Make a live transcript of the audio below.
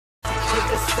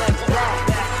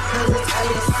I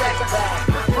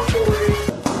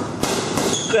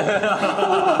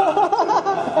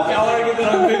want to get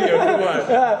that on video. Come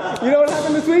on. You know what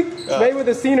happened this week?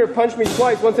 Mayweather Senior punched me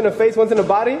twice, once in the face, once in the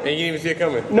body. And you didn't even see it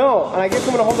coming? No, and I get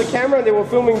someone to hold the camera and they were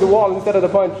filming the wall instead of the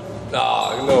punch.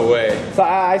 Oh, no way. So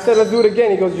I said, let's do it again.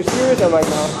 He goes, you serious? I'm like,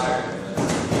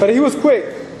 no. But he was quick.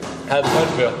 How'd the punch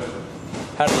feel?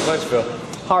 How did the punch feel?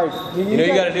 Hard. You know what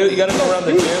you gotta do? You gotta go around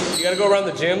the gym. You gotta go around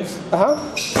the gyms.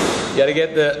 You gotta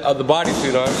get the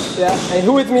bodysuit on. Yeah, and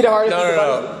who hits me the hardest?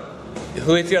 No.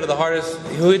 Who hits you out of the hardest?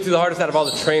 Who hits you the hardest out of all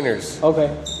the trainers? Okay.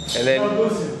 And then,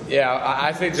 yeah,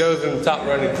 I say Joe's in the top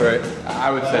running for it.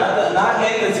 I would say. Not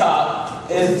in the top.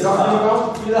 It's you're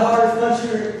the hardest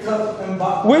puncher in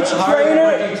boxing. Which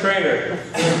trainer?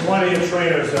 There's plenty of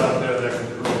trainers out there that can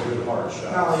do the hard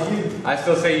shots. I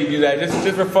still say you do that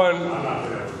just for fun. I'm not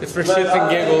doing it. Just for shits and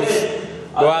giggles.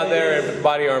 Go out there and put the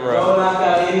body armor on. Bro, knock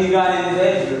out any guy in his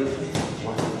age group.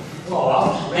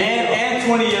 And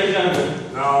 20 years younger.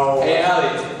 No. Hey, Ali.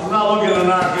 I'm not looking to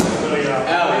knock anybody out.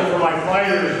 I'm looking for my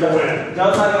fighters to win.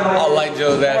 I'll light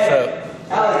Joe's ass up.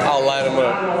 I'll light him I'm up.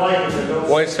 not going to like it.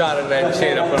 One shot in that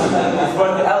chin up on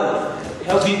him.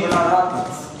 Help beat Bernard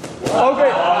Hopkins.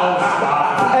 Okay.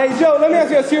 Hey Joe, let me ask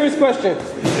you a serious question.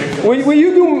 Will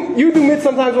you do mitts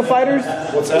sometimes with fighters?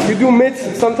 What's that? You do mitts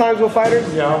sometimes with fighters?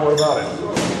 Yeah, what about it?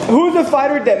 Who's the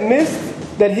fighter that missed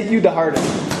that hit you the hardest?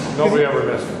 Nobody ever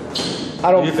missed me.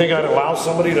 I don't. Do you think I'd allow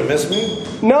somebody to miss me?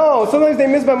 No, sometimes they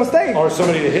miss by mistake. Or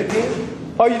somebody to hit me?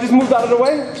 Oh, you just moved out of the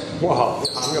way? Well,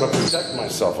 I'm going to protect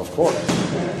myself, of course.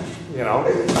 You know?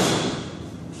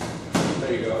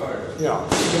 There you go. You know,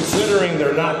 considering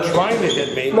they're not trying to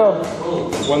hit me, No.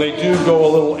 when they do go a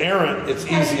little errant, it's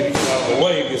easy to get out of the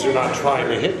way because they're not trying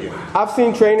to hit you. I've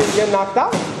seen trainers get knocked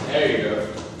out. There you go.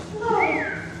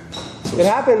 It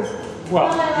happens. Well,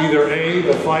 either A,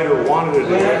 the fighter wanted to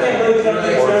do it,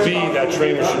 or B, that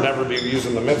trainer should never be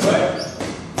using the mitts. I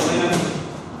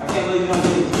can't believe you don't do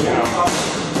it.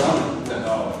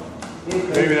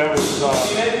 Maybe that was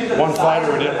one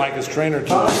fighter who didn't like his trainer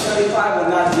too much. 35 would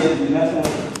not give you nothing.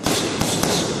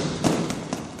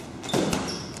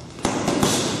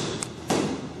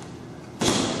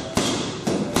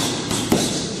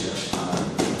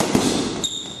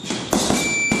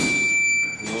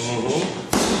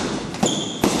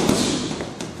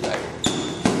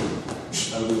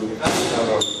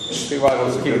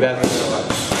 Keep that.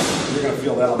 You're going to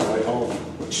feel that on the way home.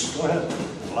 Go ahead.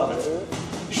 Love it.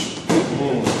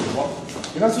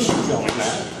 You're not supposed to be feeling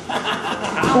that.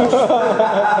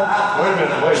 Wait a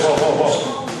minute. Wait, whoa.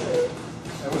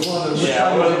 That was one of the...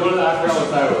 Yeah, what did I forgot what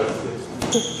that was?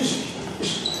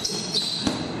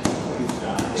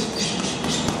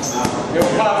 Give a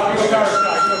power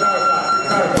shot.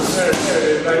 There it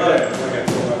is, right there.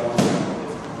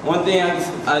 One thing I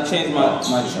changed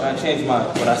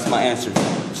my answer.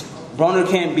 Broner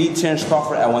can't beat Terence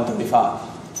Crawford at 135.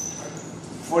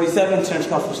 47, Terence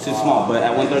Crawford's too small, but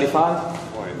at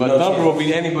 135, But Thumper will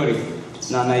beat anybody.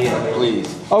 No, not yet, please.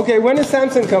 Okay, when is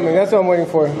Samson coming? That's what I'm waiting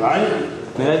for. Right?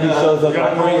 Man, that dude shows up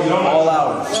all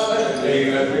hours.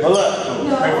 But look,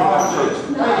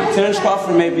 Terence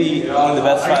Crawford may be one of the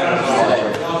best fighters today.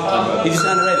 He's just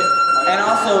underrated. And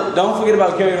also, don't forget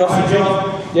about Gary Russell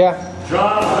Jr. Yeah.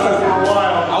 John, for a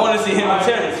while. I want to see him and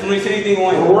Terence.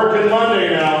 We're working Monday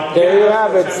now. There you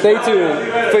have it. Stay tuned.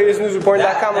 For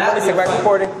EsNewsReporting.com. I'm Monday, back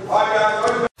reporting.